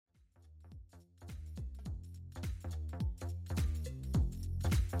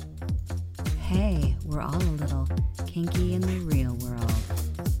Hey, we're all a little kinky in the real world.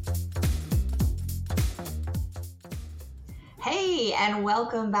 Hey, and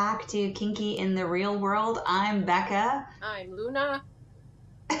welcome back to Kinky in the Real World. I'm Becca. I'm Luna.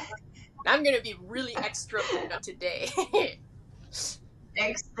 I'm going to be really extra Luna today.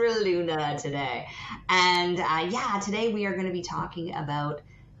 Extra Luna today. And today we are going to be talking about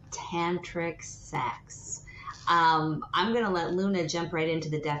Tantric sex. I'm going to let Luna jump right into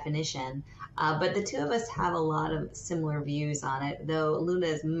the definition, but the two of us have a lot of similar views on it, though Luna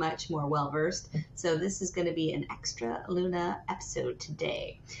is much more well-versed. So this is going to be an extra Luna episode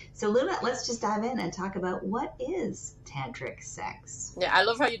today. So Luna, let's just dive in and talk about what is Tantric sex. Yeah, I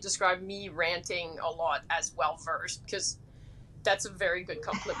love how you describe me ranting a lot as well-versed, because that's a very good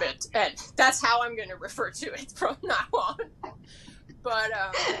compliment, and that's how I'm going to refer to it from now on. But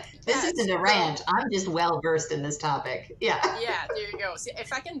this isn't a rant. I'm just well versed in this topic. Yeah. Yeah, there you go. See,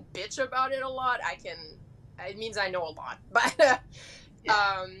 if I can bitch about it a lot, it means I know a lot. But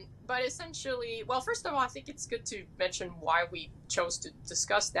but essentially, well, first of all, I think it's good to mention why we chose to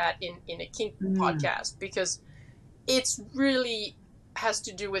discuss that in a kink podcast, because it's really has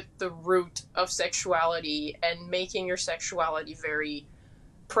to do with the root of sexuality and making your sexuality very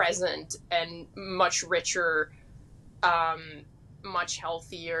present and much richer, much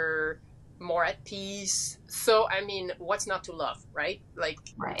healthier, more at peace. So, I mean, what's not to love, right? Right.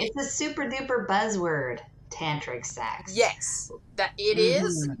 It's a super duper buzzword, tantric sex. Yes, that it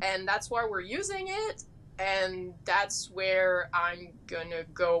is, and that's why we're using it, and that's where I'm gonna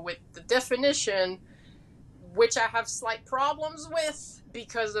go with the definition, which I have slight problems with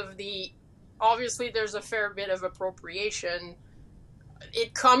because of obviously there's a fair bit of appropriation.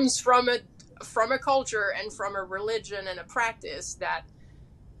 It comes from a culture and from a religion and a practice that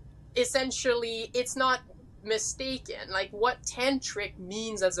essentially it's not mistaken. Like what tantric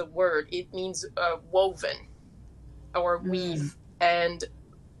means as a word, it means woven or weave, and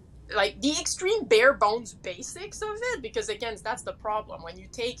like the extreme bare bones basics of it, because again, that's the problem when you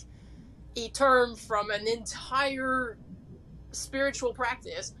take a term from an entire spiritual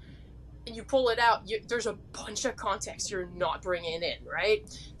practice and you pull it out, there's a bunch of context you're not bringing in, right?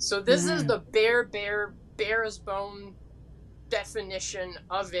 So this is the barest bone definition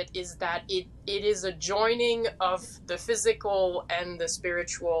of it, is that it is a joining of the physical and the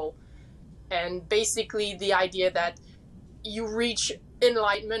spiritual, and basically the idea that you reach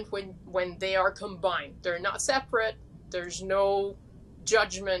enlightenment when they are combined. They're not separate. There's no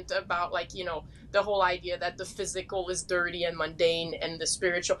judgment about, like, you know, the whole idea that the physical is dirty and mundane and the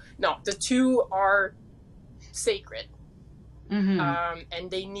spiritual. No, the two are sacred.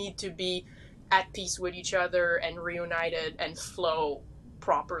 And they need to be at peace with each other and reunited and flow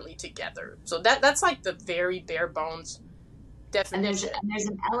properly together. So that's like the very bare bones definition. And there's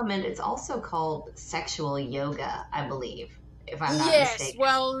an element, it's also called sexual yoga, I believe, if I'm not mistaken. Yes,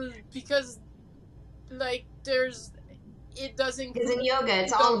 well, because like it doesn't, because in yoga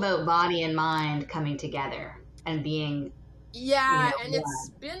it's all about body and mind coming together and being and it's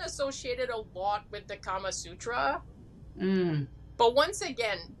been associated a lot with the Kama Sutra. But once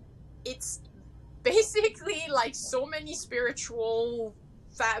again, it's basically like so many spiritual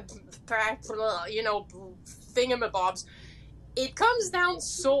thingamabobs. It comes down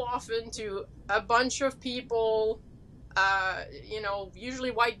so often to a bunch of people,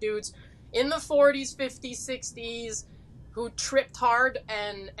 usually white dudes in the 40s, 50s, 60s, who tripped hard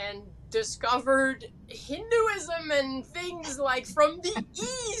and discovered Hinduism and things like from the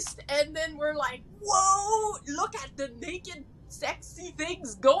East, and then we're like, whoa, look at the naked, sexy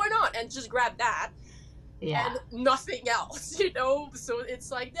things going on, and just grab that. And nothing else, So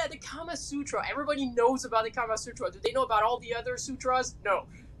it's like, the Kama Sutra. Everybody knows about the Kama Sutra. Do they know about all the other sutras? No,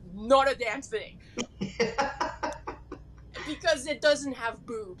 not a damn thing. Because it doesn't have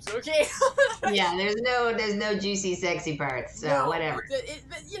boobs, okay? There's no juicy, sexy parts, so whatever.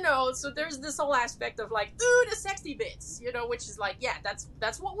 So there's this whole aspect of like, ooh, the sexy bits, which is like,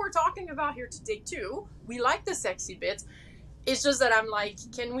 that's what we're talking about here today too. We like the sexy bits. It's just that I'm like,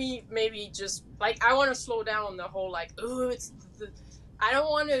 can we maybe just, like, I want to slow down on the whole, like, ooh, I don't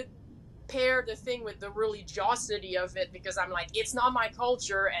want to pair the thing with the religiosity of it, because I'm like, it's not my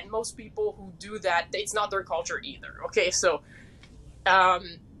culture, and most people who do that, it's not their culture either. Okay, so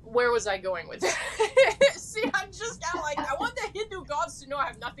where was I going with that? See, I'm just kind of like, I want the Hindu gods to know I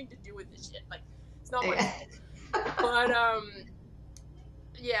have nothing to do with this shit. Like, it's not my fault. But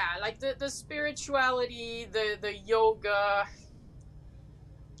like the spirituality, the yoga,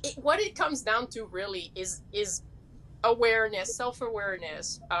 what it comes down to really is awareness,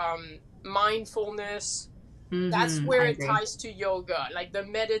 self-awareness, mindfulness, That's where I it agree. ties to yoga, like the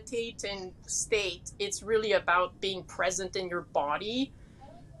meditating state. It's really about being present in your body.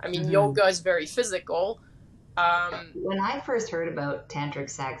 I mean, yoga is very physical. When I first heard about tantric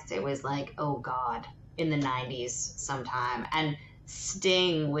sex, it was like, oh God, in the 90s sometime. And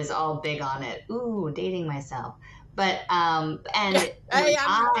Sting was all big on it. Ooh, dating myself. But, and Hey, when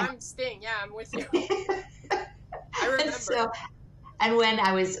I, I'm Sting. Yeah, I'm with you. I and remember. so, and when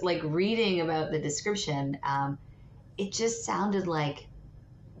I was like reading about the description, it just sounded like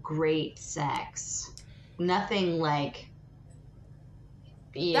great sex. Nothing like,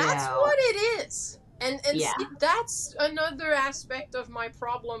 you That's know, what it is. And yeah, see, that's another aspect of my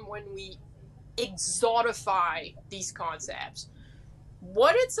problem when we exotify these concepts.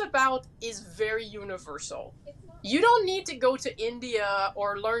 What it's about is very universal. You don't need to go to India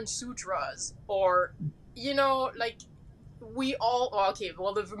or learn sutras or, like we all, okay,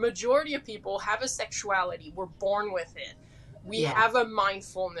 well, the majority of people have a sexuality. We're born with it. We yeah. have a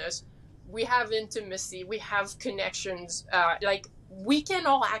mindfulness. We have intimacy. We have connections. Like, we can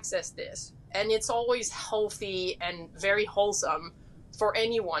all access this. And it's always healthy and very wholesome for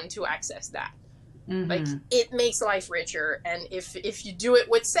anyone to access that. Like, Mm-hmm. it makes life richer. And if you do it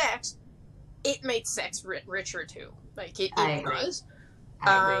with sex, it makes sex richer too. Like, I it agree. does.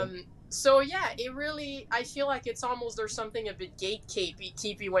 I agree. So yeah, it really, I feel like it's almost, there's something a bit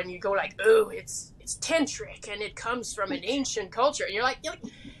gatekeepy when you go like, oh, it's tantric and it comes from an ancient culture, and you're like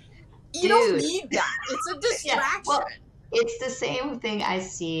you don't Dude. need that. It's a Yeah. distraction. Well, it's the same thing I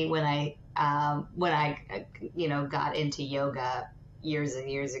see when I got into yoga years and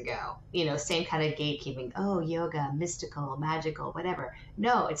years ago. Same kind of gatekeeping. Oh, yoga, mystical, magical, whatever.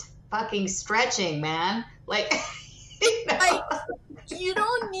 No, it's fucking stretching, man. Like, Like, you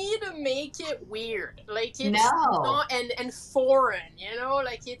don't need to make it weird. Like, it's no. not, and foreign,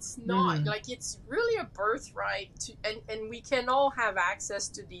 like, it's not, Mm, like, it's really a birthright to, and we can all have access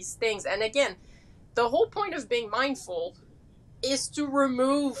to these things. And again, the whole point of being mindful is to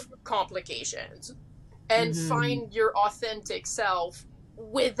remove complications and mm-hmm. find your authentic self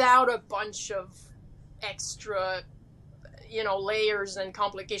without a bunch of extra, layers and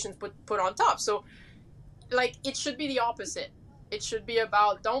complications put on top. So, like, it should be the opposite. It should be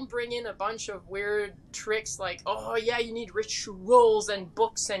about, don't bring in a bunch of weird tricks like, oh yeah, you need rituals and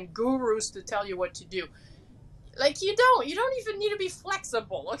books and gurus to tell you what to do. Like, you don't even need to be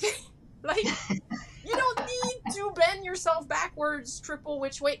flexible, okay? Like, you don't need to bend yourself backwards triple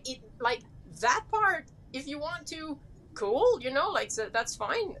which way. Like, that part, if you want to, cool, like, so that's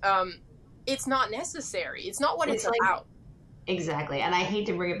fine. It's not necessary. It's not what it's It's like about. exactly, and I hate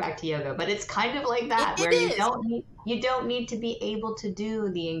to bring it back to yoga, but it's kind of like it, that, it where you is. don't need to be able to do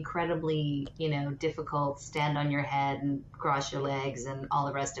the incredibly, difficult stand on your head and cross your legs and all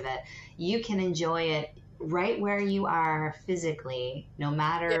the rest of it. You can enjoy it right where you are physically, no Yeah.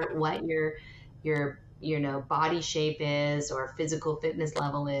 matter what your body shape is or physical fitness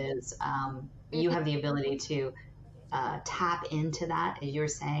level is. You Mhm. have the ability to tap into that. As you're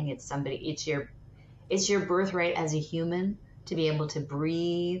saying, it's your birthright as a human to be able to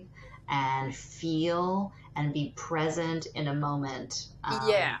breathe and feel and be present in a moment.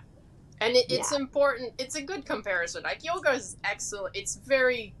 Yeah. And it's Yeah. important. It's a good comparison. Like, yoga is excellent. It's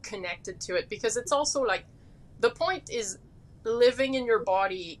very connected to it because it's also like, the point is living in your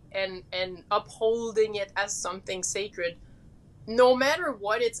body and upholding it as something sacred, no matter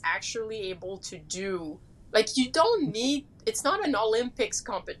what it's actually able to do. Like, you don't need, it's not an Olympics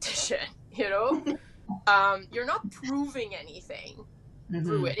competition, you know? You're not proving anything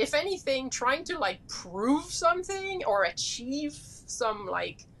through Hmm. it. If anything, trying to like prove something or achieve some,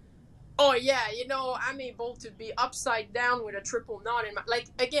 like, oh yeah, I'm able to be upside down with a triple knot in my, like,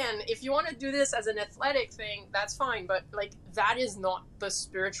 again, if you want to do this as an athletic thing, that's fine, but like, that is not the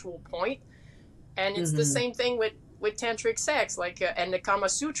spiritual point. And it's the Hmm. same thing with tantric sex, like, and the Kama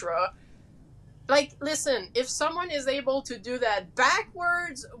Sutra. Like, listen, if someone is able to do that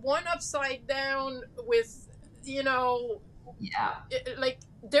backwards, one upside down with, Yeah. like,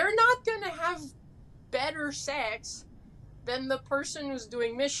 they're not gonna have better sex than the person who's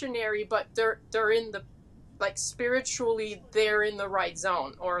doing missionary, but they're in the, like, spiritually they're in the right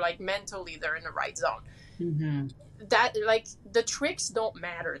zone, or like mentally they're in the right zone. Hmm. That, like, the tricks don't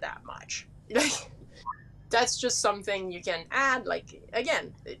matter that much. That's just something you can add. Like,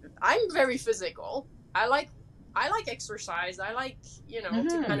 again, I'm very physical. I like exercise. I like, to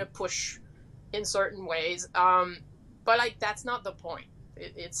kind Hmm. of push in certain ways. But like, that's not the point.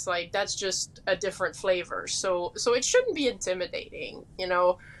 It's like, that's just a different flavor. So it shouldn't be intimidating.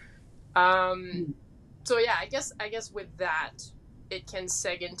 Um, so yeah, I guess with that, it can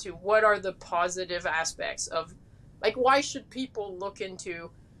seg into what are the positive aspects of, like, why should people look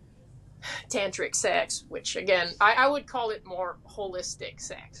into tantric sex, which again, I would call it more holistic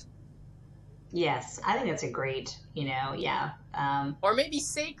sex. Yes, I think that's a great, yeah. Or maybe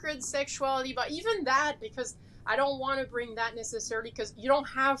sacred sexuality, but even that, because I don't want to bring that necessarily, because you don't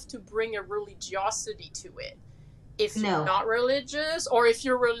have to bring a religiosity to it. If you're not religious, or if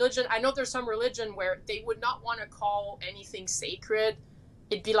you're religion, I know there's some religion where they would not want to call anything sacred.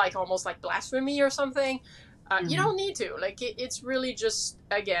 It'd be like almost like blasphemy or something. You don't need to. Like, it's really just,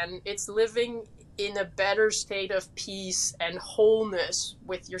 again, it's living in a better state of peace and wholeness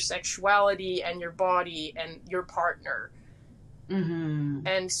with your sexuality and your body and your partner. Mm-hmm.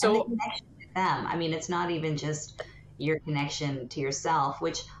 And so, and the connection with them. I mean, it's not even just your connection to yourself,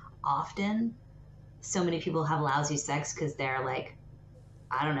 which often so many people have lousy sex because they're like,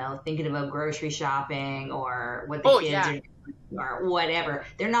 I don't know, thinking about grocery shopping or what the kids are doing or whatever.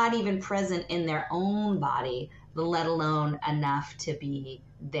 They're not even present in their own body, let alone enough to be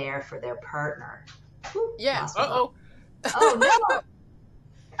there for their partner. Whew, yeah. Uh-oh. Oh, no.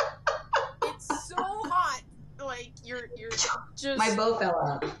 It's so hot. Like, you're just... My bow fell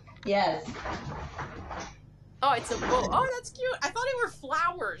out. Yes. Oh, it's a bow. Oh, that's cute. I thought they were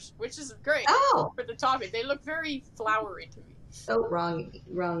flowers, which is great for the topic. They look very flowery to me. Oh,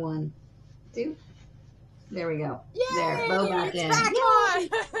 wrong one. There we go. Yay! There, bow back in. Back on.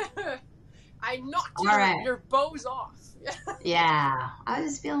 I knocked your bows off. Yeah, I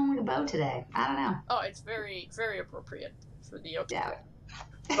was just feeling like a bow today. I don't know. Oh, it's very, very appropriate for the Yeah.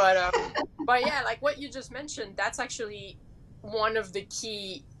 But yeah, like what you just mentioned, that's actually one of the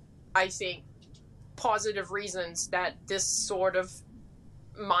key, I think, positive reasons that this sort of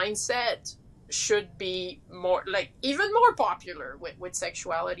mindset should be more, like, even more popular with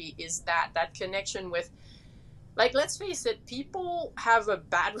sexuality, is that connection with, like, let's face it, people have a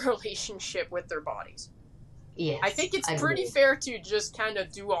bad relationship with their bodies. Yes, I think it's pretty fair to just kind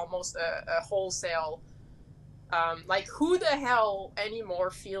of do almost a wholesale, like, who the hell anymore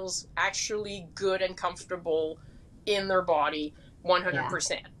feels actually good and comfortable in their body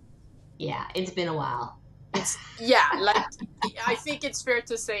 100%? Yeah, it's been a while. Like, I think it's fair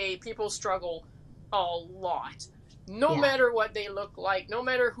to say people struggle a lot. No matter what they look like, no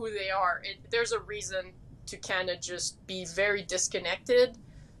matter who they are, there's a reason to kind of just be very disconnected.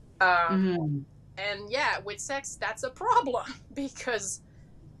 And yeah, with sex, that's a problem because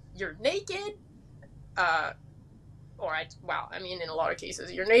you're naked. I mean, in a lot of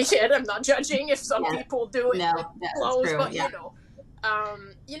cases, you're naked. I'm not judging if some people do it with clothes, but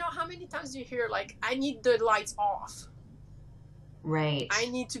you know how many times do you hear, like, I need the lights off. Right. I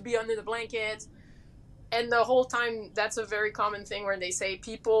need to be under the blanket. And the whole time, that's a very common thing where they say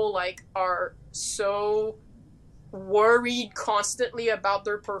people, like, are so worried constantly about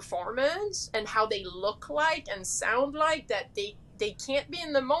their performance and how they look like and sound like that they can't be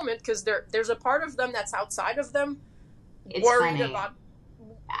in the moment because there's a part of them that's outside of them. It's worried funny. About.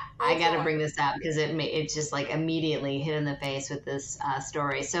 I got to bring this up because it just, like, immediately hit in the face with this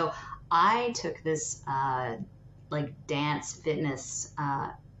story. So I took this like dance fitness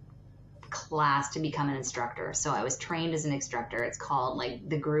class to become an instructor. So I was trained as an instructor. It's called, like,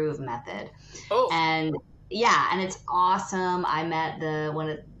 the Groove Method. And yeah, and it's awesome. I met one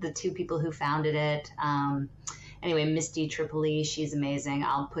of the two people who founded it. Anyway, Misty Tripoli, she's amazing.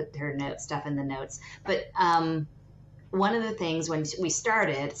 I'll put her stuff in the notes. But one of the things when we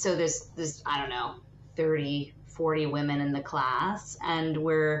started, so there's I don't know, 30, 40 women in the class, and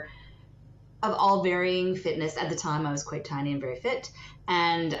we're of all varying fitness. At the time, I was quite tiny and very fit.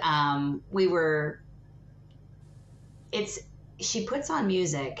 And she puts on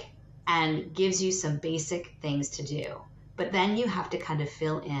music and gives you some basic things to do. But then you have to kind of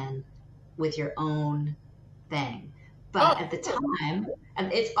fill in with your own thing. But at the time,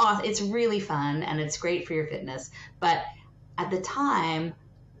 and it's really fun and it's great for your fitness. But at the time,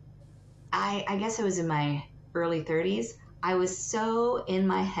 I guess I was in my early 30s. I was so in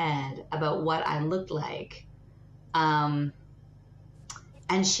my head about what I looked like. And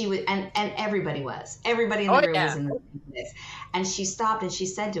she was, and everybody was. Everybody in the room was in the same place. And she stopped and she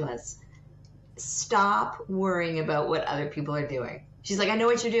said to us, "Stop worrying about what other people are doing." She's like, "I know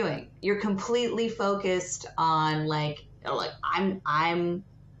what you're doing. You're completely focused on, like I'm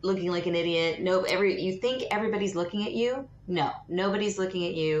looking like an idiot. You think everybody's looking at you? No, nobody's looking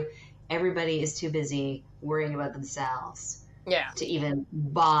at you. Everybody is too busy worrying about themselves to even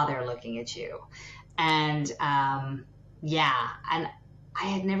bother looking at you." And and I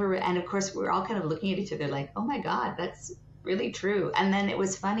had never, and of course we're all kind of looking at each other like, oh my God, that's really true. And then it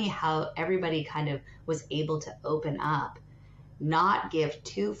was funny how everybody kind of was able to open up not give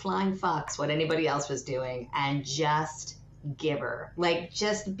two flying fucks what anybody else was doing and just give her. Like,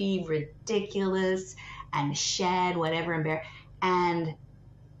 just be ridiculous and shed whatever and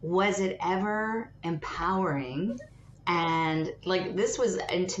was it ever empowering? And like, this was,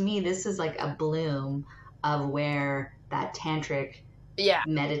 and to me, this is like a bloom of where that tantric,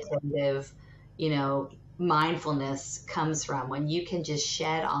 meditative, mindfulness comes from, when you can just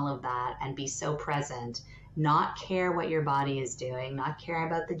shed all of that and be so present, not care what your body is doing, not care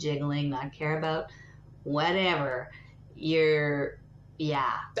about the jiggling, not care about whatever. I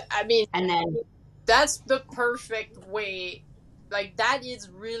mean, and then that's the perfect way. Like, that is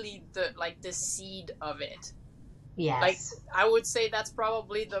really the seed of it. Yes. Like, I would say that's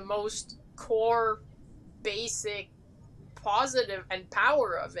probably the most core, basic, positive and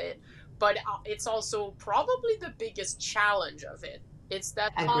power of it, but it's also probably the biggest challenge of it. It's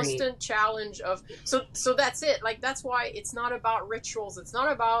that constant challenge of, so that's it. Like, that's why it's not about rituals. It's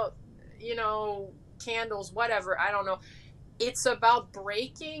not about, candles, whatever. I don't know. It's about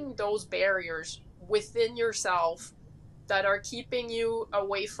breaking those barriers within yourself that are keeping you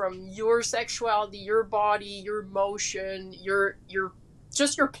away from your sexuality, your body, your emotion, your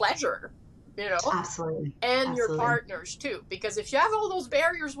pleasure, Absolutely. And your partners too. Because if you have all those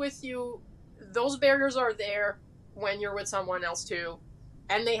barriers with you, those barriers are there when you're with someone else too,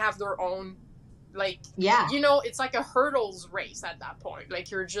 and they have their own, it's like a hurdles race at that point. Like,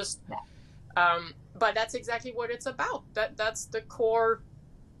 you're just, but that's exactly what it's about. That's the core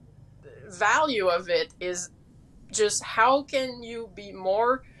value of it, is just how can you be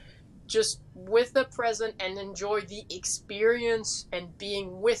more just with the present and enjoy the experience and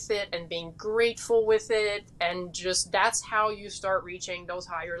being with it and being grateful with it, and just that's how you start reaching those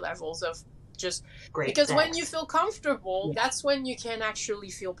higher levels of just great because sex. When you feel comfortable, that's when you can actually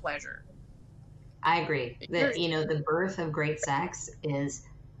feel pleasure. I agree. The birth of great sex is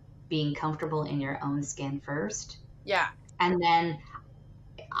being comfortable in your own skin first. Yeah. And then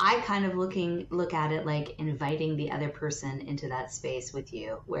I kind of look at it like inviting the other person into that space with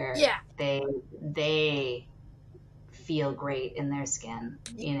you, where they feel great in their skin,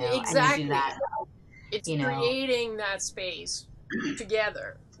 Exactly. And you do that. It's creating that space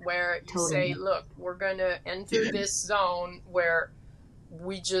together where you say, look, we're going to enter this zone where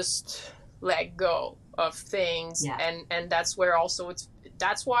we just let go of things. And that's where also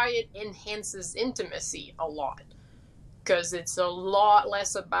that's why it enhances intimacy a lot. Because it's a lot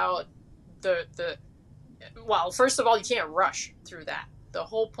less about well, first of all, you can't rush through that. The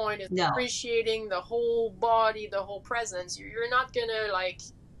whole point is appreciating the whole body, the whole presence. You're not gonna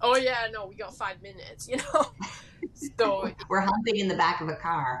we got 5 minutes, So we're humping in the back of a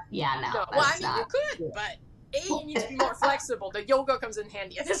car. Yeah, no. Well, I mean, you could, but you need to be more flexible. The yoga comes in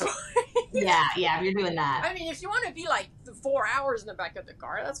handy at this point. Yeah, if you're doing that. I mean, if you want to be 4 hours in the back of the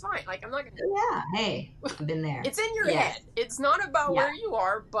car, that's fine. Like, I'm not gonna. Yeah, hey, I've been there. It's in your head. It's not about where you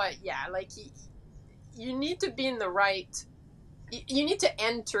are, but you need to be in the right. You need to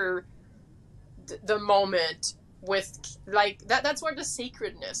enter the moment with that. That's where the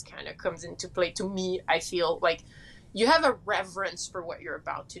sacredness kind of comes into play. To me, I feel like you have a reverence for what you're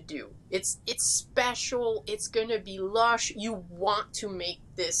about to do. It's special. It's gonna be lush. You want to make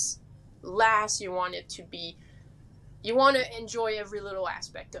this last. You want it to be. You want to enjoy every little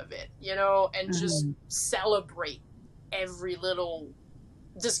aspect of it, and just celebrate every little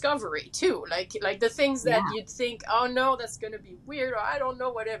discovery too. Like the things that you'd think, oh no, that's gonna be weird, or I don't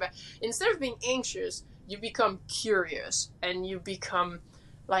know, whatever. Instead of being anxious, you become curious, and you become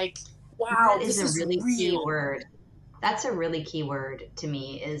like, wow, this is a really key word. That's a really key word to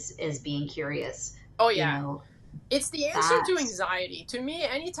me, is being curious. Oh yeah. It's the answer to anxiety. To me,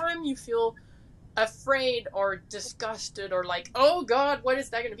 anytime you feel afraid or disgusted or like, oh God, what is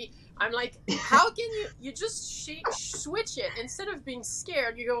that going to be? I'm like, how can you just switch it? Instead of being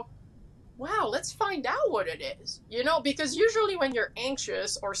scared, you go, wow, let's find out what it is. Because usually when you're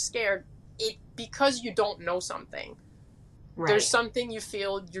anxious or scared, because you don't know something. Right. There's something you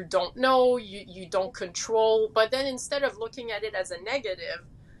feel you don't know, you don't control. But then instead of looking at it as a negative,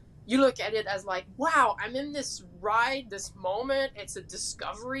 you look at it as like, wow, I'm in this ride, this moment. It's a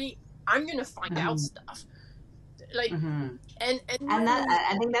discovery. I'm going to find out stuff. And that,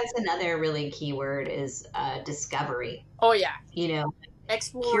 I think that's another really key word, is discovery. Oh yeah.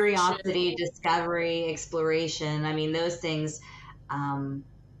 Exploration. Curiosity, discovery, exploration. I mean, those things,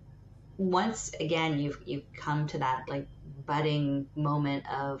 once again, you've come to that budding moment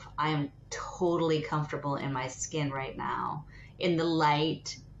of, I am totally comfortable in my skin right now, in the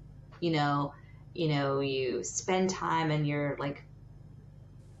light, you spend time and you're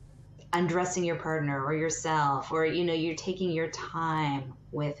undressing your partner or yourself, or, you know, you're taking your time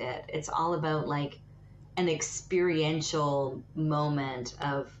with it. It's all about like an experiential moment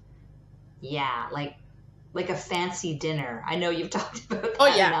of, yeah, like a fancy dinner. I know you've talked about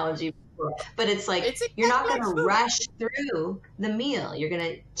that analogy before, but it's like it's you're not exactly going to like food. rush through the meal. You're going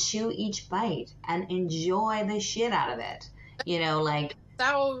to chew each bite and enjoy the shit out of it. You know, like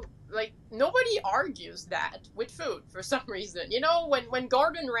How, like, nobody argues that with food for some reason. You know, when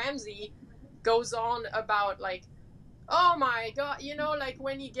Gordon Ramsay goes on about like, oh my god, you know, like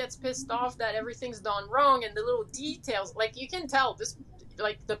when he gets pissed off that everything's done wrong and the little details, like you can tell this,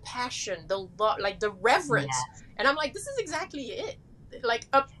 like the passion, the love, like the reverence. yeah, And I'm like, this is exactly it. Like,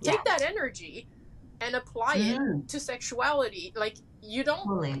 yeah, take that energy and apply it mm, to sexuality. Like, you don't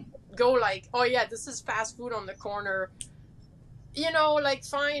totally. go like, oh yeah, this is fast food on the corner. You know, like,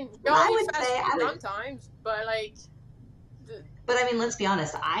 fine, But I y'all eat would fast say food I would, sometimes, but like, but I mean, let's be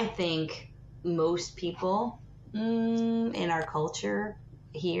honest. I think most people in our culture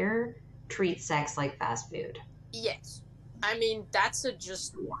here treat sex like fast food. yes. I mean, that's a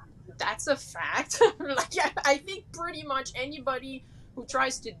fact. Like, I think pretty much anybody who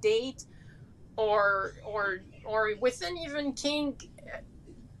tries to date or within even kink,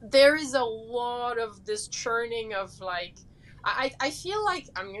 there is a lot of this churning of like, I feel like,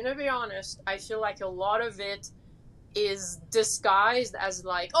 I'm gonna be honest, I feel like a lot of it is disguised as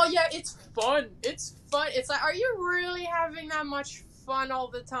like, oh yeah, it's fun. It's fun. It's like, are you really having that much fun all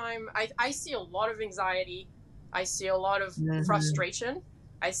the time? I see a lot of anxiety. I see a lot of Mm-hmm. frustration.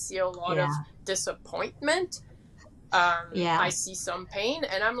 I see a lot of Yeah, disappointment. yeah. I see some pain,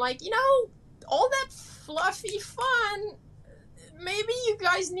 and I'm like, you know, all that fluffy fun, maybe you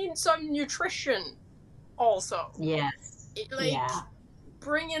guys need some nutrition also. Yes. Like, Yeah.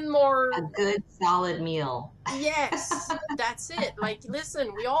 bring in more. A good solid meal. Yes, that's it. Like,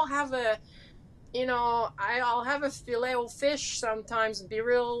 listen, we all have a, you know, I'll have a filet o fish sometimes and be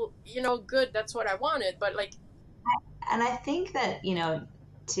real, you know, good. That's what I wanted. But like, And I think that, you know,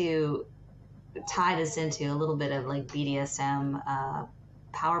 to tie this into a little bit of like BDSM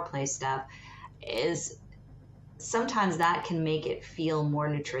power play stuff is sometimes that can make it feel more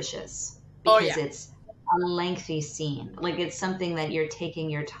nutritious oh because yeah, it's a lengthy scene. Like it's something that you're taking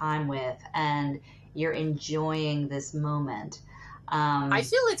your time with and you're enjoying this moment. I Um,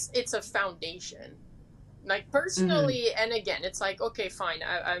 feel it's a foundation. Like mhm. personally, and again, it's like, okay, fine.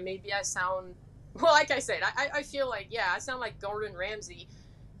 Maybe I sound, well, like I said, I feel like, yeah, I sound like Gordon Ramsay.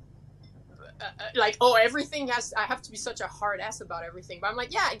 Like, oh, everything has, I have to be such a hard ass about everything, but I'm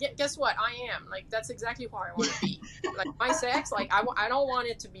like, yeah, guess what, I am like, that's exactly who I want to be. Like my sex, like, I don't want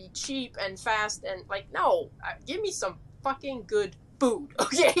it to be cheap and fast and like, no, give me some fucking good food.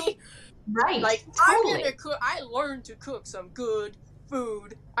 Okay. Right, Like, I'm gonna totally. cook, I learned to cook some good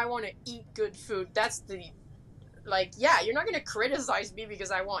food. I want to eat good food. That's the, like, yeah, you're not gonna criticize me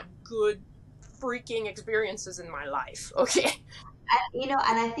because I want good freaking experiences in my life. Okay. You know,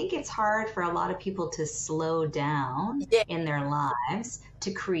 and I think it's hard for a lot of people to slow down Yeah. in their lives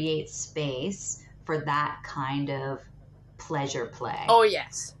to create space for that kind of pleasure play. Oh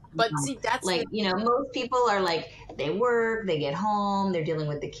yes, but see, that's Like, you know, most people are like, they work, they get home, they're dealing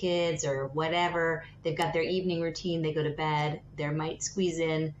with the kids or whatever. They've got their evening routine, they go to bed. There might squeeze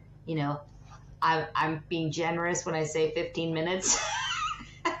in, you know, I'm being generous when I say 15 minutes.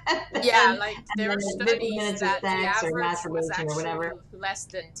 yeah, like And there then are 15 studies minutes of that the sex or average was masturbation or actually whatever. less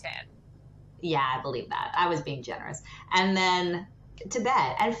than 10. Yeah, I believe that. I was being generous. And then to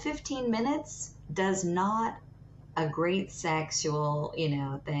bed. And 15 minutes does not a great sexual, you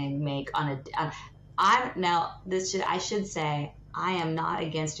know, thing make on I'm now this should I should say I am not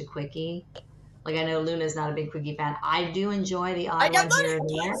against a quickie. Like I know Luna's not a big quickie fan. I do enjoy the Like, odd I'm one not here or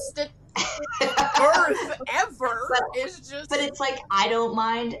against it. there. Earth ever but is but just, it's like I don't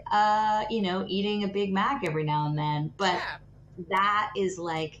mind you know, eating a Big Mac every now and then. But yeah, that is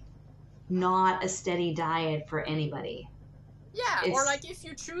like not a steady diet for anybody. yeah. Or It's like, if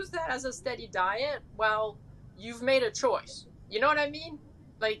you choose that as a steady diet, well, you've made a choice. You know what I mean?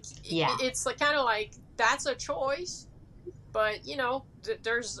 Like, yeah. it's like, kind of like, that's a choice. But you know,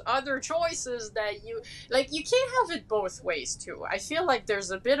 there's other choices that you, like, you can't have it both ways too. I feel like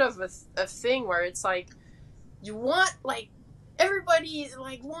there's a bit of a thing where it's like, you want, like, everybody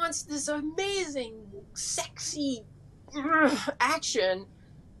like wants this amazing sexy action.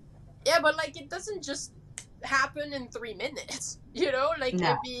 Yeah, but like, it doesn't just happen in 3 minutes. You know, like, No.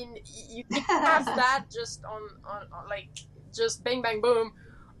 I mean, you can't have that just on like, just bang bang boom.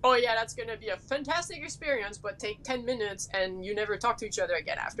 Oh yeah, that's gonna be a fantastic experience, but take 10 minutes and you never talk to each other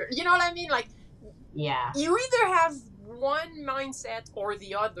again after. You know what I mean? Like, Yeah. you either have one mindset or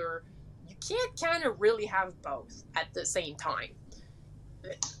the other. can't kind of really have both at the same time.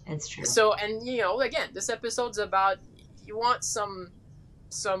 It's true. So, and again, this episode's about, you want some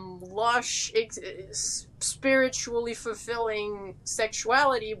lush, spiritually fulfilling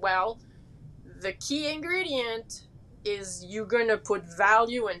sexuality. Well, the key ingredient is you're gonna put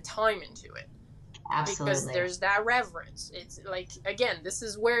value and time into it. Absolutely. Because there's that reverence. It's like, again, this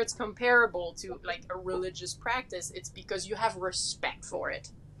is where it's comparable to like a religious practice. It's because you have respect for it.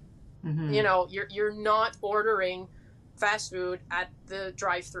 Mm-hmm. You're not ordering fast food at the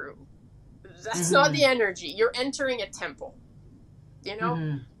drive-through. That's not the energy. You're entering a temple. You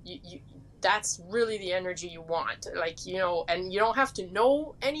that's really the energy you want. Like, and you don't have to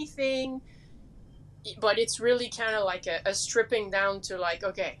know anything, but it's really kind of like a stripping down to like,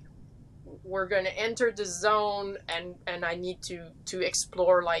 okay, we're going to enter the zone, and I need to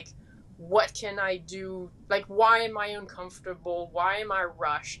explore, like, what can I do? Like, why am I uncomfortable? Why am I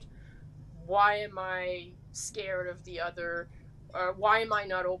rushed? Why am I scared of the other? Why am I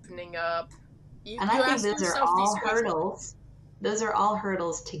not opening up? I think those are all hurdles. Those are all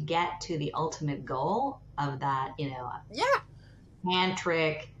hurdles to get to the ultimate goal of that,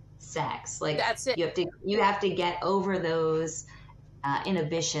 tantric sex. Like, that's it. You have to get over those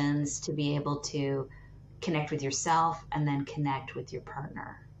inhibitions to be able to connect with yourself and then connect with your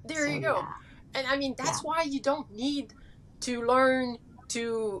partner. There you go. Yeah. And I mean, that's why you don't need to learn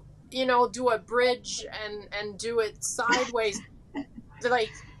to, do a bridge and do it sideways.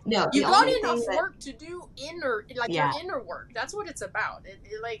 Like, no, you got enough work to do your inner work. That's what it's about.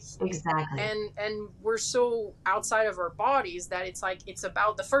 Exactly. And we're so outside of our bodies that it's like, it's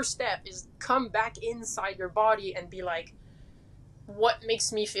about, the first step is come back inside your body and be like, what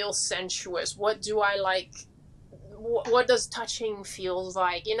makes me feel sensuous? What do I like? What does touching feels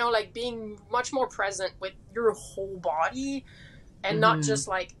like? Like being much more present with your whole body, and not just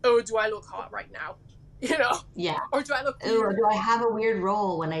like, oh, do I look hot right now? Yeah. Or do I look weird? Or do I have a weird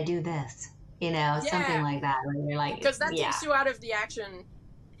roll when I do this? Something like that. Where you're like, because that takes you out of the action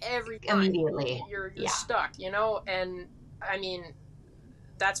every time. Immediately. You're stuck, and I mean,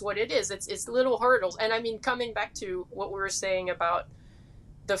 that's what it is. It's little hurdles. And I mean, coming back to what we were saying about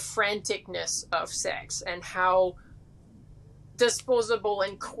the franticness of sex and how disposable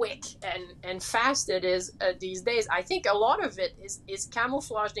and quick and fast it is these days, I think a lot of it is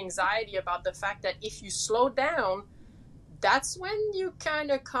camouflaged anxiety about the fact that if you slow down, that's when you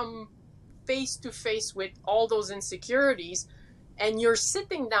kind of come face to face with all those insecurities, and you're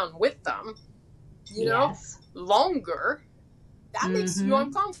sitting down with them, longer. That makes you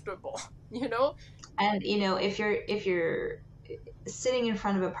uncomfortable, And if you're sitting in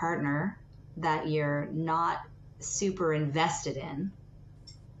front of a partner that you're not super invested in,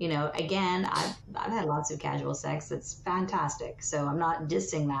 again, I've had lots of casual sex that's fantastic, so I'm not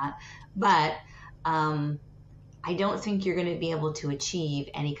dissing that, but I don't think you're going to be able to achieve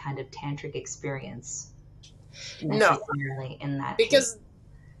any kind of tantric experience necessarily in that because case.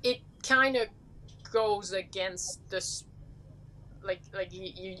 It kind of goes against this. Like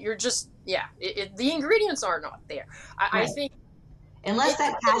you're just the ingredients are not there. I think unless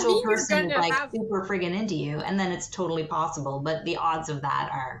that casual person is like super friggin' into you, and then it's totally possible, but the odds of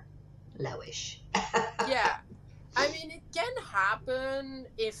that are lowish. Yeah, I mean, it can happen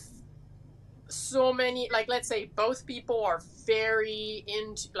if so many, like, let's say both people are very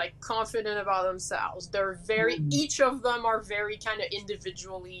confident about themselves. They're very each of them are very kind of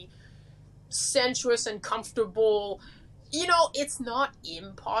individually sensuous and comfortable. It's not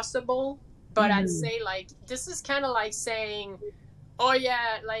impossible, but I'd say, like, this is kind of like saying, oh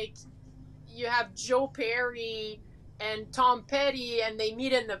yeah, like, you have Joe Perry and Tom Petty, and they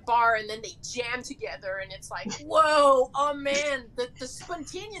meet in the bar, and then they jam together, and it's like, whoa, oh man, the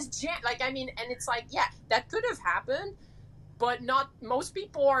spontaneous jam, like, I mean, and it's like, yeah, that could have happened, but most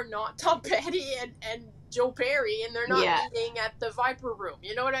people are not Tom Petty and Joe Perry, and they're not meeting at the Viper Room,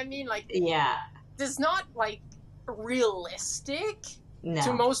 you know what I mean? Like, it's not, like, realistic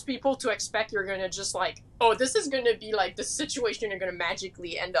to most people to expect you're gonna just like, oh, this is gonna be like the situation you're gonna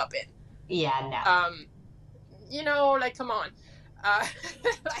magically end up in. Like, come on.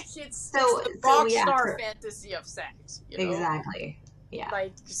 Like, it's the rock star fantasy of sex, exactly.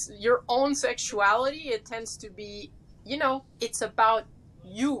 Like, your own sexuality, it tends to be, it's about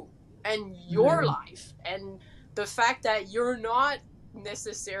you and your life, and the fact that you're not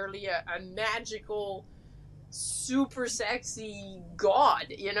necessarily a magical super sexy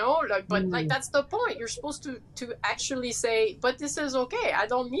god, but like, that's the point. You're supposed to actually say, but this is okay, I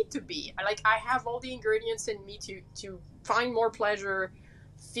don't need to be like, I have all the ingredients in me to find more pleasure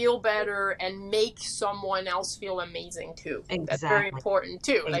feel better and make someone else feel amazing too. Exactly. That's very important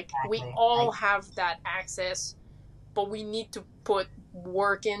too. Exactly. Like we all have that access, but we need to put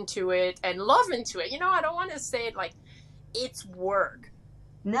work into it and love into it. I don't want to say it like it's work.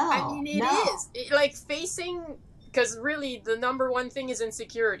 No, I mean, it is. Like facing, because really the number one thing is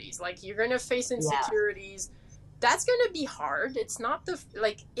insecurities. Like you're going to face insecurities. Yeah. That's going to be hard. It's not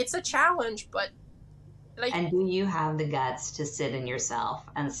it's a challenge, but like. And do you have the guts to sit in yourself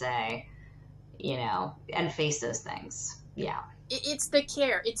and say, and face those things? Yeah. It's the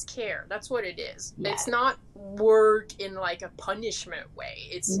care. It's care. That's what it is. Yeah. It's not work in like a punishment way.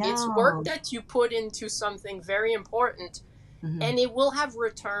 It's work that you put into something very important, and it will have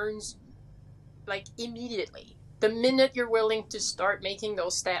returns like immediately. The minute you're willing to start making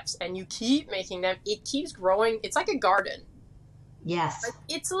those steps and you keep making them, it keeps growing. It's like a garden. Yes. Like,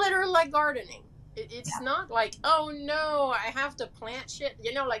 it's literally like gardening. It's not like, oh no, I have to plant shit.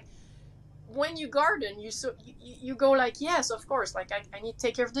 Like when you garden, you go like, yes, of course. Like I need to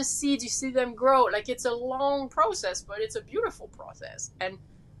take care of the seeds. You see them grow. Like it's a long process, but it's a beautiful process. And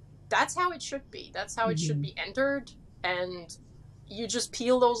that's how it should be. That's how it should be entered. And you just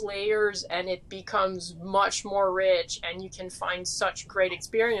peel those layers and it becomes much more rich, and you can find such great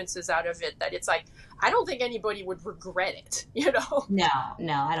experiences out of it that it's like, I don't think anybody would regret it, No,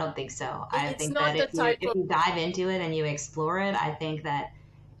 I don't think so. I think that if you dive into it and you explore it, I think that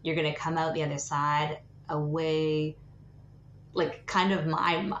you're going to come out the other side away, like kind of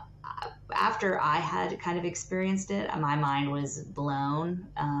after I had kind of experienced it, my mind was blown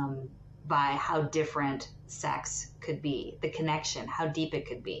by how different sex could be, the connection, how deep it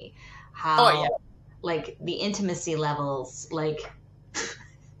could be, how like the intimacy levels, like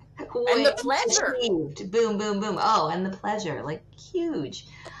and the pleasure, achieved. Boom, boom, boom. Oh, and the pleasure, like huge.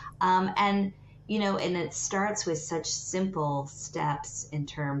 And and it starts with such simple steps in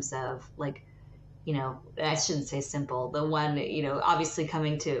terms of like, I shouldn't say simple, the one, obviously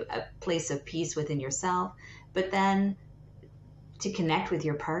coming to a place of peace within yourself, but then to connect with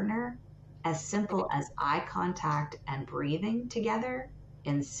your partner, as simple as eye contact and breathing together,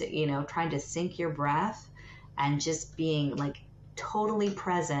 and trying to sync your breath and just being like totally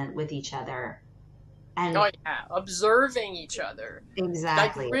present with each other, and observing each other.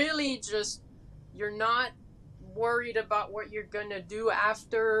 Exactly. Like really just, you're not worried about what you're gonna do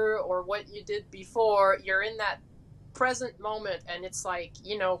after or what you did before. You're in that present moment, and it's like,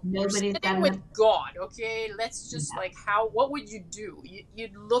 you're sitting with God. Okay, let's just what would you do?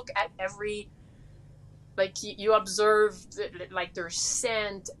 You'd look at every, like you observe like their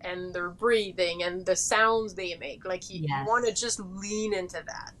scent and their breathing and the sounds they make. Like you want to just lean into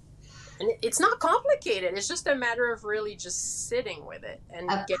that, and it's not complicated. It's just a matter of really just sitting with it and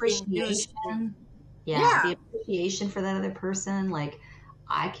appreciation. The appreciation for that other person. Like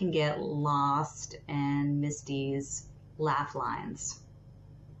I can get lost in Misty's laugh lines.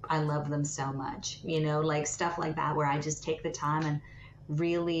 I love them so much, like stuff like that, where I just take the time and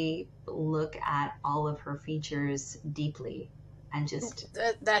really look at all of her features deeply, and just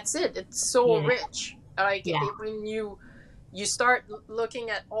that's it. It's so rich. Like when you start looking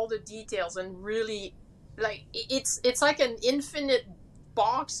at all the details and really, like it's like an infinite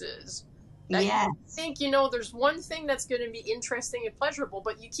boxes. Yes. You think, there's one thing that's going to be interesting and pleasurable,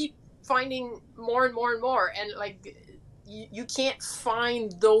 but you keep finding more and more and more, and like you can't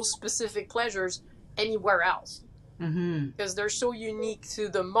find those specific pleasures anywhere else. Because they're so unique to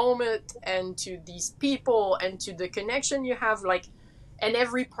the moment and to these people and to the connection you have, like, and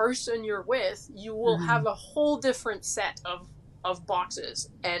every person you're with, you will have a whole different set of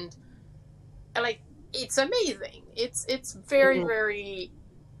boxes, and like it's amazing. It's very very,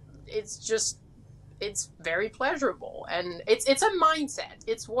 it's very pleasurable, and it's a mindset.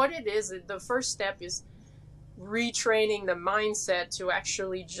 It's what it is. The first step is retraining the mindset to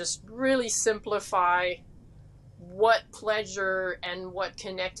actually just really simplify what pleasure and what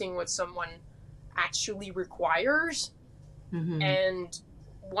connecting with someone actually requires. And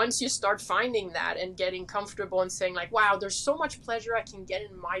once you start finding that and getting comfortable and saying like, wow, there's so much pleasure I can get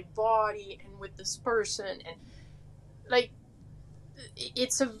in my body and with this person, and like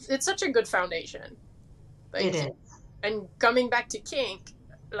it's such a good foundation. Like, it is. And coming back to kink,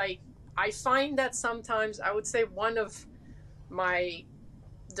 like I find that sometimes, I would say one of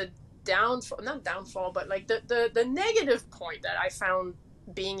the not downfall, but like the negative point that I found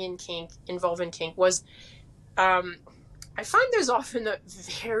being involved in kink was, I find there's often a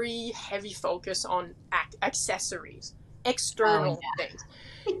very heavy focus on accessories, external things,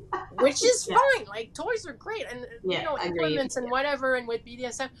 which is fine. Like toys are great, and implements and whatever, and with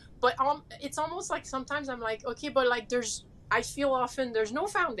BDSM. But it's almost like sometimes I'm like, okay, but like there's I feel often there's no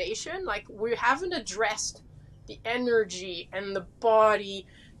foundation. Like, we haven't addressed the energy and the body,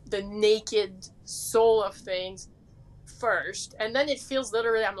 the naked soul of things first. And then it feels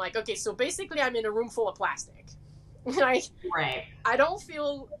literally, I'm like, okay, so basically I'm in a room full of plastic. Like, Right. I don't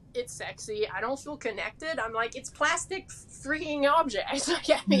feel it's sexy. I don't feel connected. I'm like, it's plastic freaking objects. Like,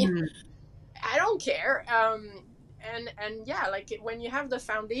 I mean, I don't care. And yeah, like, when you have the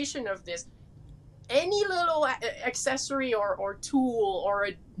foundation of this, any little accessory or tool or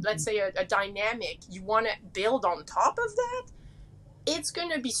let's say a dynamic you want to build on top of that, it's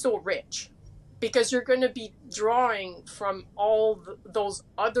going to be so rich, because you're going to be drawing from all those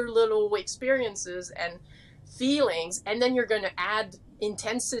other little experiences and feelings, and then you're going to add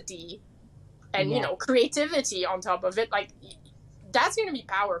intensity and creativity on top of it. Like, that's going to be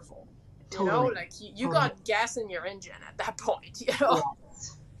powerful. Totally. Like, you got gas in your engine at that point.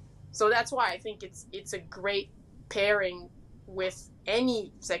 Yes. So that's why I think it's a great pairing with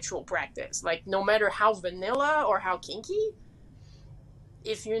any sexual practice. Like, no matter how vanilla or how kinky,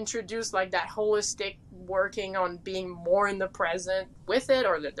 if you introduce like that holistic working on being more in the present with it,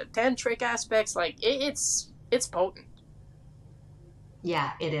 or the tantric aspects, like, it's potent.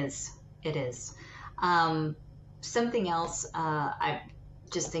 Yeah, it is. It is. Something else, I'm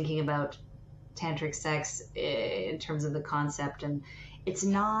just thinking about tantric sex in terms of the concept, and it's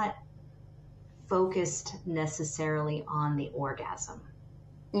not focused necessarily on the orgasm.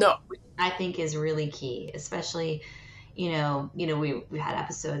 No. I think is really key, especially, we had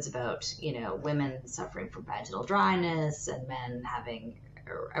episodes about, women suffering from vaginal dryness and men having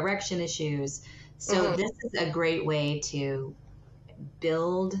erection issues. So this is a great way to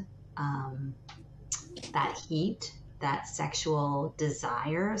build that heat, that sexual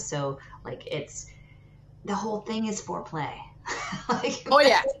desire. So, like, the whole thing is foreplay. Like, oh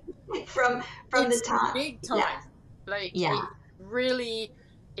yeah, from it's the top, big time. Yeah. Like, yeah, really,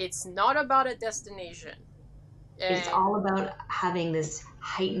 it's not about a destination. It's all about having this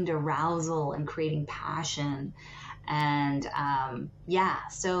heightened arousal and creating passion, and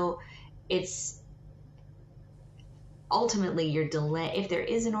so it's ultimately if there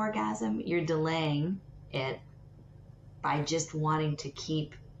is an orgasm, you're delaying it by just wanting to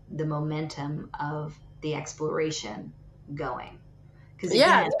keep the momentum of the exploration going. Because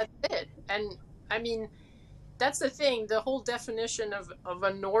that's it. And I mean, that's the thing. The whole definition of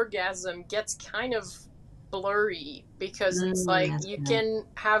an orgasm gets kind of blurry, because it's like you can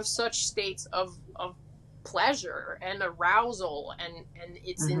have such states of pleasure and arousal, and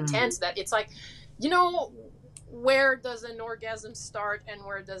it's intense, that it's like, where does an orgasm start and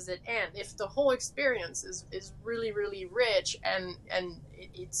where does it end? If the whole experience is really, really rich, and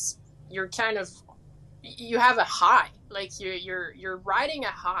it's, you're kind of, you have a high, like you're riding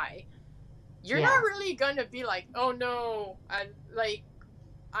a high, you're not really gonna be like, oh no,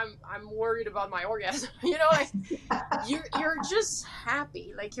 I'm worried about my orgasm. Like, you're just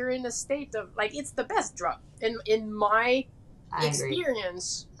happy. Like, you're in a state of, like, it's the best drug. In my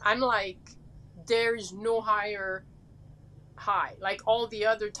experience, I'm like, there's no higher high. Like, all the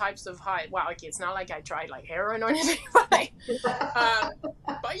other types of high. Wow, okay, it's not like I tried like heroin or anything, but I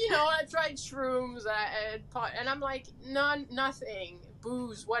tried shrooms and pot, and I'm like, nothing,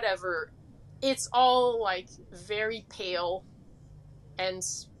 booze, whatever. It's all like very pale and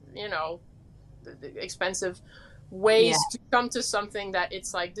expensive ways to come to something that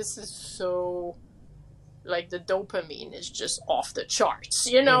it's like, this is so, like, the dopamine is just off the charts,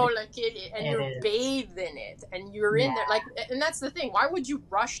 like it, and you're bathed in it, and you're in there, like, and that's the thing. Why would you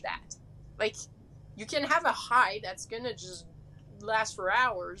rush that? Like, you can have a high that's gonna just last for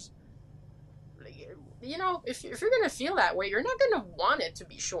hours. If you're gonna feel that way, you're not gonna want it to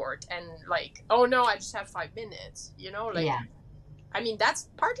be short and like, oh no, I just have 5 minutes. I mean, that's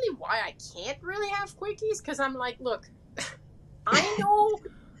partly why I can't really have quickies, because I'm like, look, I know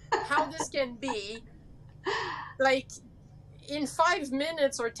how this can be. Like, in 5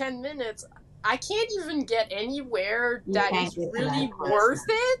 minutes or 10 minutes, I can't even get anywhere that is really worth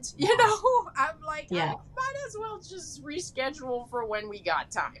it. I'm like, I might as well just reschedule for when we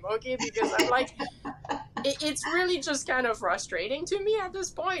got time, okay? Because I'm like, it's really just kind of frustrating to me at this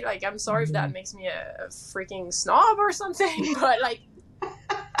point. Like, I'm sorry if that makes me a freaking snob or something, but like,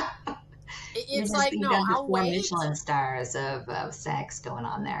 it's like, no, I'll wait. Michelin stars of sex going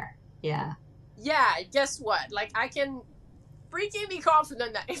on there. Yeah. Yeah, guess what? Like, I can freaking be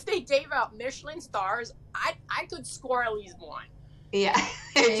confident that if they gave out Michelin stars, I could score at least one. Yeah,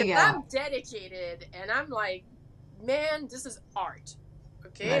 there you go. I'm dedicated, and I'm like, man, this is art.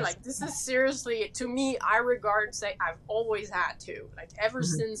 Okay, like, this is seriously, to me, I regard, say, I've always had to, like, ever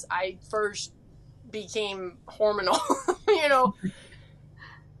since I first became hormonal, you know,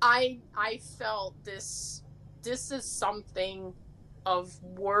 I felt this is something of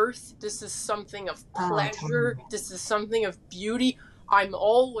worth. This is something of pleasure. Totally. This is something of beauty. I'm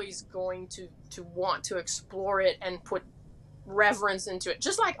always going to want to explore it and put reverence into it,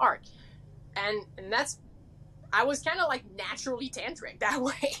 just like art. And that's, I was kind of like naturally tantric that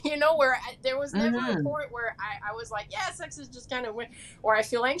way, you know, where there was never a point where I was like, yeah, sex is just kind of weird, or I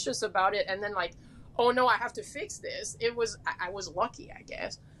feel anxious about it, and then like, oh no, I have to fix this. It was, I was lucky, I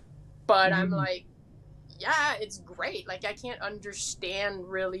guess. But I'm like, yeah, it's great. Like, I can't understand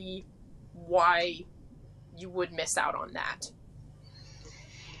really why you would miss out on that.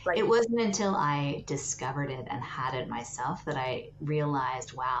 Like, it wasn't until I discovered it and had it myself that I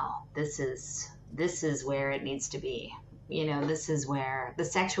realized, wow, this is where it needs to be. You know, this is where the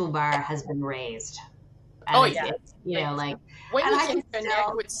sexual bar has been raised. And it's, you know, like when you can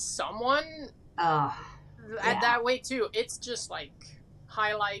connect with someone that way too, it's just like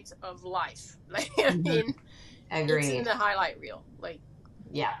highlight of life. Like, I mean, agreed. It's in the highlight reel. Like,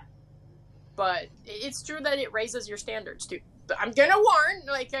 yeah. But it's true that it raises your standards too. But I'm gonna warn,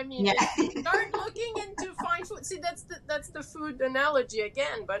 like, I mean, start looking into fine food. See, that's the food analogy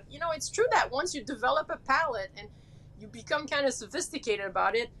again. But you know, it's true that once you develop a palate and you become kind of sophisticated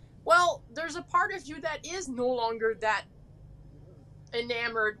about it, well, there's a part of you that is no longer that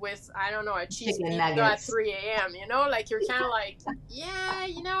enamored with, I don't know, a cheese pizza at 3 a.m. You know, like, you're kind of like, yeah,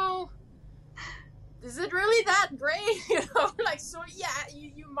 you know, is it really that great? You know, like, so yeah,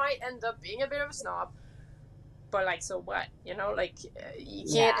 you might end up being a bit of a snob, but like, so what? You know, like, you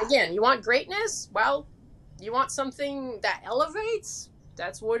can't, again, you want greatness? Well, you want something that elevates?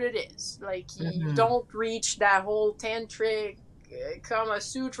 That's what it is. Like, you don't reach that whole tantric Kama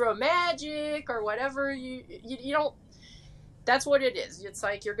Sutra magic or whatever. You don't. That's what it is. It's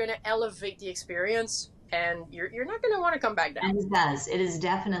like, you're going to elevate the experience, and you're not going to want to come back down. And it does. It is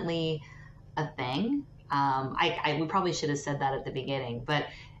definitely a thing. We probably should have said that at the beginning, but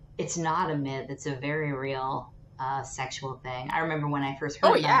it's not a myth. It's a very real sexual thing. I remember when I first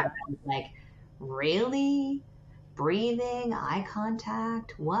heard about it, I was like, really? Breathing, eye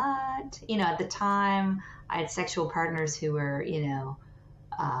contact, what? You know, at the time, I had sexual partners who were, you know,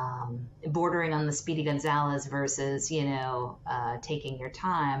 bordering on the Speedy Gonzalez versus, you know, taking your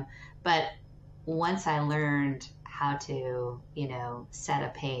time. But once I learned how to, you know, set a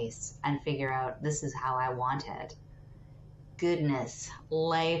pace and figure out this is how I want it, goodness,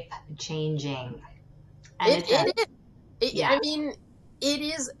 life changing. And I mean, it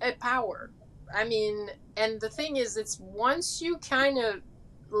is a power. I mean, and the thing is, it's once you kind of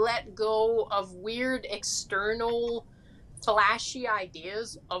let go of weird external flashy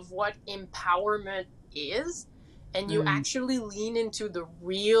ideas of what empowerment is, and you actually lean into the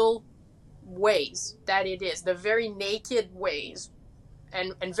real ways that it is, the very naked ways,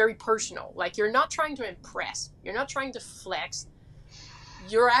 and very personal. Like, you're not trying to impress, you're not trying to flex,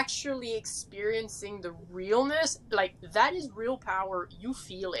 you're actually experiencing the realness. Like, that is real power. You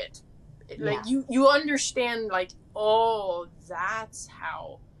feel it. Like, you understand, like, oh, that's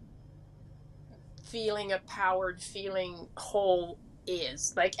how feeling empowered, feeling whole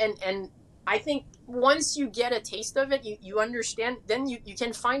is. Like, and I think once you get a taste of it, you understand, then you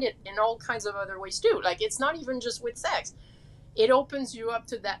can find it in all kinds of other ways too. Like, it's not even just with sex. It opens you up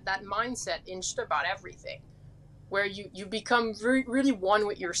to that mindset in just about everything, where you become really one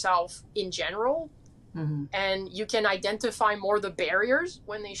with yourself in general. And you can identify more the barriers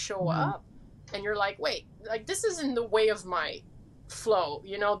when they show up, and you're like, wait, like, this is in the way of my flow,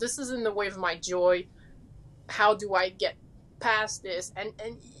 you know, this is in the way of my joy. How do I get past this? And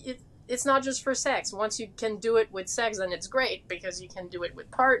it's not just for sex. Once you can do it with sex, then it's great, because you can do it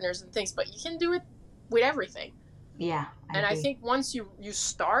with partners and things, but you can do it with everything. I think once you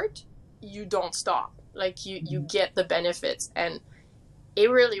start, you don't stop. Like, you get the benefits, and it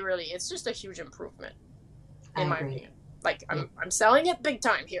really, really, it's just a huge improvement, in my opinion. Like, I'm selling it big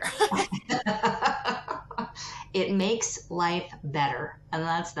time here. It makes life better, and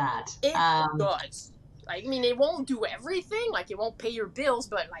that's that. It does. I mean, it won't do everything. Like, it won't pay your bills,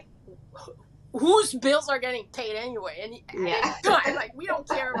 but like, whose bills are getting paid anyway? And like, we don't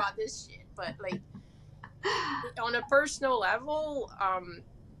care about this shit. But like, on a personal level,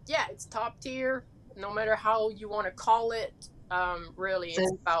 it's top tier. No matter how you want to call it. Really, so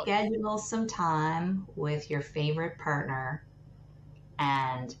it's about schedule some time with your favorite partner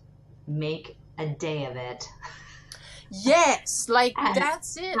and make a day of it. Yes, like, and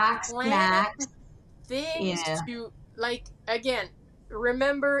that's it. Plan things to, like, again,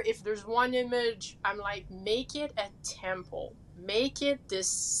 remember, if there's one image, I'm like, make it a temple. make it this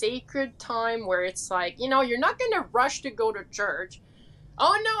sacred time where it's like, you know, you're not going to rush to go to church.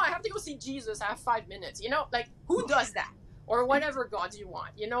 Oh no, I have to go see Jesus. I have 5 minutes. You know, like, who does that? Or whatever gods you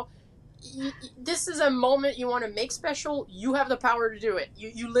want, you know. This is a moment you want to make special. You have the power to do it.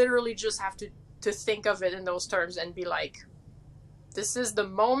 You literally just have to think of it in those terms and be like, this is the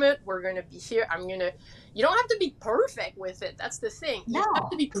moment. We're going to be here. You don't have to be perfect with it. That's the thing. You have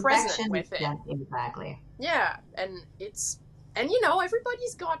to be present with it. Yeah, exactly. Yeah. And you know,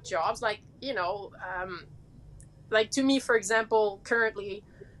 everybody's got jobs. Like, you know, like to me, for example, currently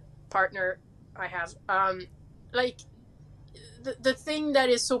partner I have, like, the thing that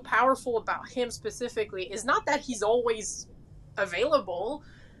is so powerful about him specifically is not that he's always available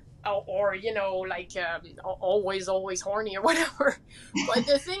or you know, like, always horny or whatever. But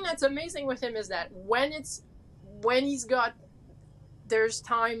the thing that's amazing with him is that when there's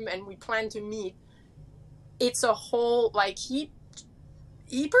time and we plan to meet, it's a whole, like, he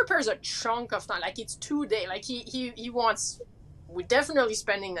prepares a chunk of time. Like, it's 2 days. Like, he wants, we're definitely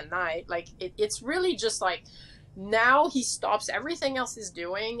spending the night. Like, it's really just like, now he stops everything else he's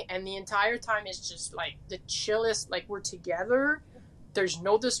doing, and the entire time is just like the chillest. Like, we're together, there's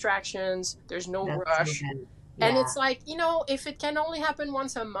no distractions, there's no rush. Yeah. And it's like, you know, if it can only happen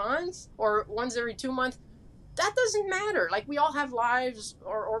once a month or once every 2 months, that doesn't matter. Like, we all have lives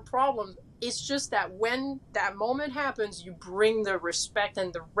or problems. It's just that when that moment happens, you bring the respect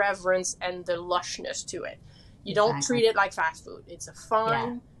and the reverence and the lushness to it. You don't treat it like fast food. It's a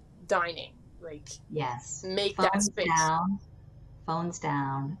fine dining. Like, yes, make that space. Phones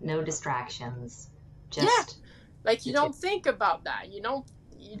down, no distractions. Just like, you don't think about that.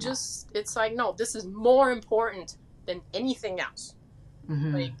 Just, it's like, no, this is more important than anything else.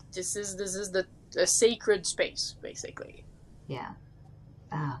 Mm-hmm. Like, this is the sacred space, basically. Yeah.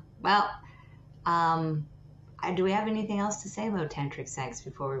 Well, do we have anything else to say about tantric sex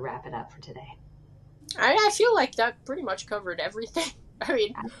before we wrap it up for today? I feel like that pretty much covered everything. I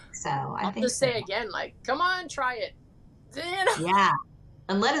mean, I think so. I'll just say again, like, come on, try it. You know? Yeah.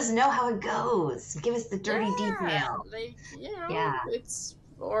 And let us know how it goes. Give us the dirty detail. Like, you know, it's,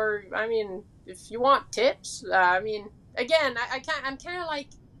 or, I mean, if you want tips, I mean, again, I'm kind of like,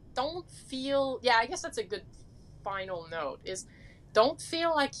 don't feel, I guess that's a good final note, is don't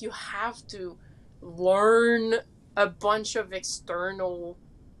feel like you have to learn a bunch of external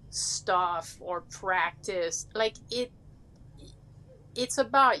stuff or practice. Like, it's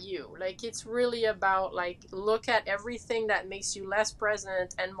about you. Like, it's really about, like, look at everything that makes you less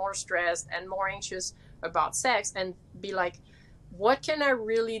present and more stressed and more anxious about sex and be like, what can I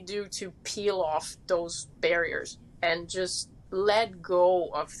really do to peel off those barriers and just let go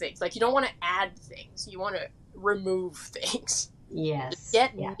of things? Like, you don't want to add things. You want to remove things. Yes. Just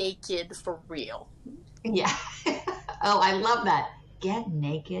get naked for real. Yeah. Oh, I love that. Get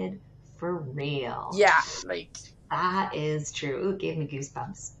naked for real. Yeah, like, that is true. Ooh, it gave me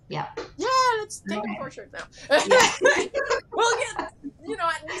goosebumps. Yeah. Yeah, let's take a portrait now. Yeah. We'll get, you know,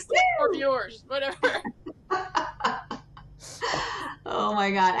 at least 4 viewers, whatever. Oh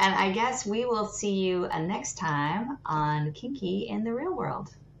my God. And I guess we will see you next time on Kinky in the Real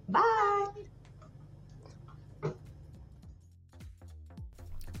World. Bye.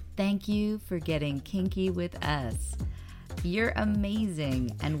 Thank you for getting kinky with us. You're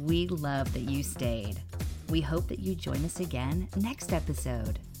amazing, and we love that you stayed. We hope that you join us again next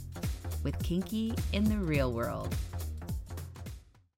episode with Kinky in the Real World.